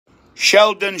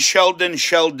Sheldon.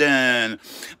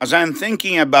 As I'm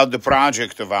thinking about the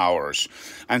project of ours,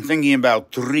 I'm thinking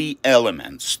about three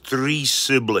elements, three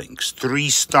siblings, three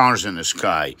stars in the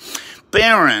sky.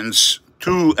 Parents,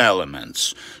 two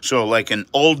elements. So like an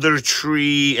older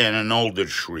tree and an older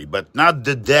tree, but not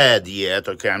the dead yet.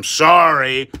 Okay, I'm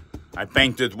sorry. I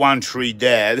painted one tree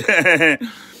dead.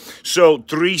 So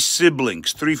three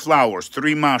siblings, three flowers,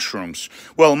 three mushrooms.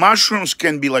 Well, mushrooms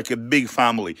can be like a big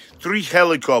family. Three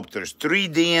helicopters, three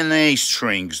DNA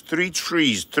strings, three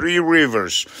trees, three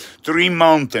rivers, three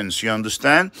mountains, you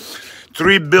understand?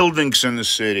 Three buildings in the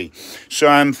city. So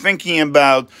I'm thinking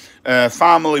about a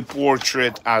family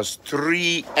portrait as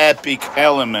three epic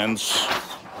elements.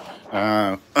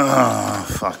 Where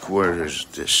is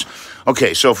this?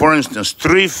 Okay, so for instance,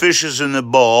 three fishes in a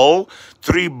bowl,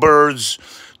 three birds,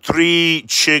 three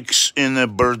chicks in a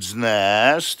bird's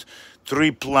nest, three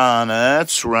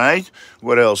planets, right?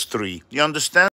 What else? Three. You understand?